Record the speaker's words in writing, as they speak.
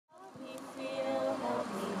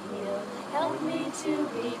to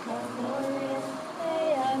become more real.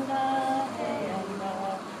 Hey, Anna, hey, Anna,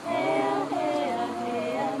 hey, hey,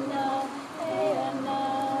 hey, Anna, hey, Anna,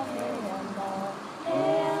 hey, Anna,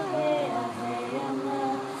 hey, hey, hey,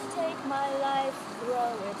 Anna. Take my life,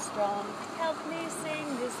 grow it strong. Help me sing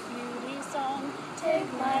this beauty song.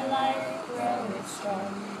 Take my life, grow it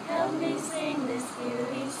strong. Help me sing this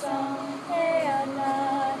beauty song. Hey,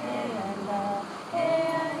 Anna, hey, Anna, hey,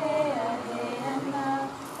 hey, hey, Anna, hey, Anna,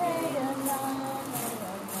 hey, Anna.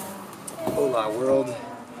 Hola world,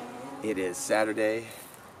 it is Saturday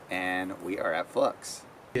and we are at Flux.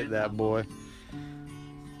 Get that boy.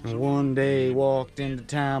 And one day he walked into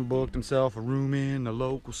town, booked himself a room in the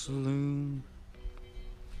local saloon.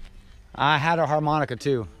 I had a harmonica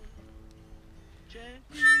too.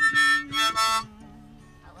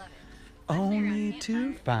 Only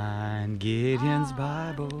to find Gideon's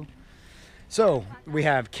Bible. So we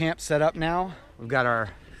have camp set up now. We've got our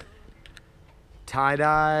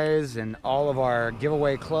tie-dyes and all of our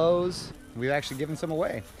giveaway clothes. We've actually given some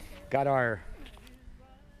away. Got our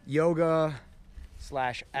yoga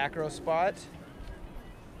 / acro spot.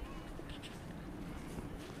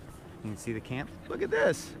 You can see the camp. Look at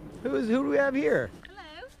this. Who do we have here?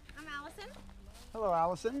 Hello, I'm Allison. Hello,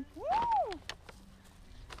 Allison. Woo!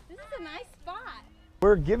 This is a nice spot.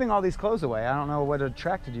 We're giving all these clothes away. I don't know what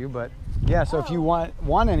attracted you, but yeah, so if you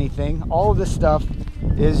want anything, all of this stuff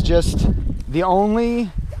is just, the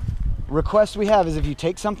only request we have is if you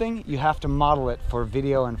take something, you have to model it for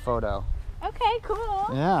video and photo. Okay, cool.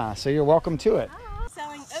 Yeah, so you're welcome to it.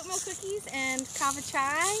 Selling oatmeal cookies and kava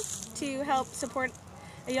chai to help support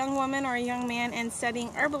a young woman or a young man in studying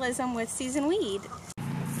herbalism with seasoned weed.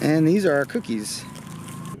 And these are our cookies.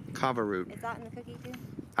 Kava root. Is that in the cookie too?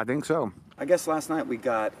 I think so. I guess last night we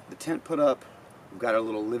got the tent put up, we've got our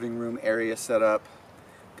little living room area set up,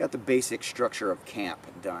 got the basic structure of camp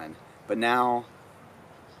done. But now,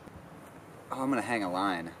 I'm gonna hang a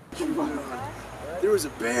line. There was a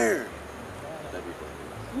bear.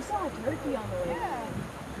 You saw a turkey on the way. Yeah.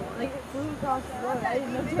 Like it flew across the road. I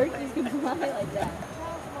didn't know turkeys could fly like that.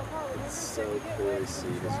 It's so cool to see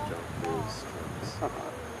this jump through strings.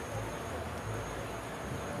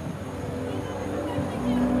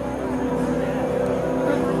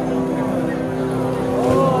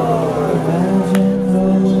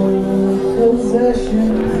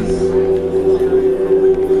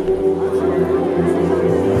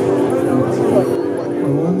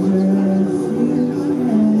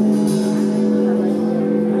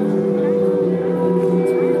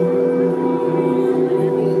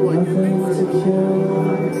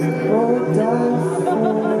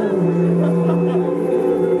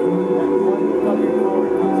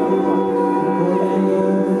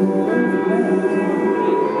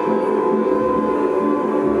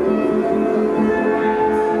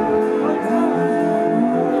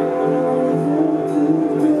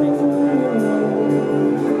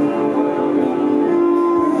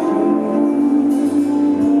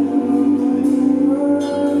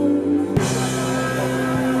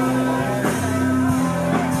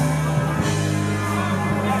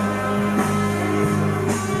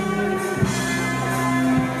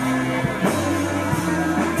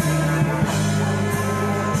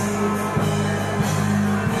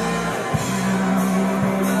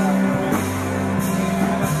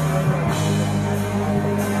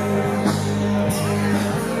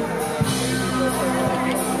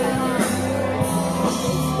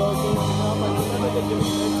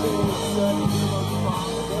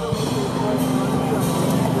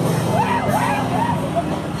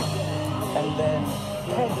 And then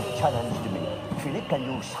Ted challenged me. Philip, can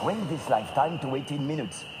you shrink this lifetime to 18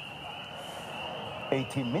 minutes?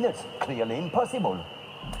 18 minutes? Clearly impossible.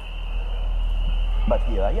 But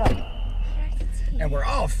here I am. And we're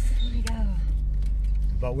off. Here we go.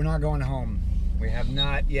 But we're not going home. We have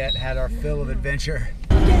not yet had our fill of adventure.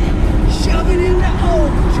 Shove it in the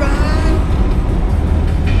overdrive.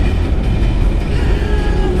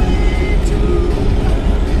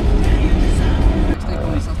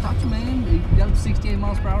 I stopped you, man. He got up 68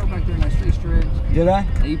 miles per hour back there in that straight stretch. Did I?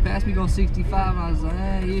 He passed me going 65. I was like,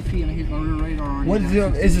 iffy, and I hit my rear radar on What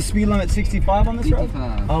is the speed limit 65 on this road?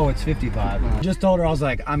 55. Oh, it's 55. Just told her, I was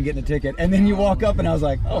like, I'm getting a ticket. And then you walk up and I was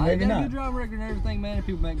like, oh, maybe I got a not. good driver record and everything, man. And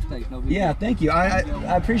people make mistakes. No big Yeah, deal. thank you.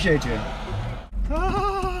 I appreciate you.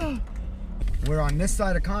 We're on this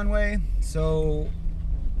side of Conway, so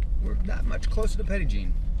we're not much closer to Petit.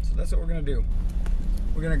 So that's what we're gonna do.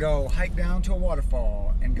 We're gonna go hike down to a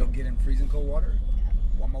waterfall and go get in freezing cold water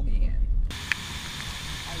one more again.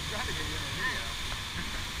 I was trying to get in.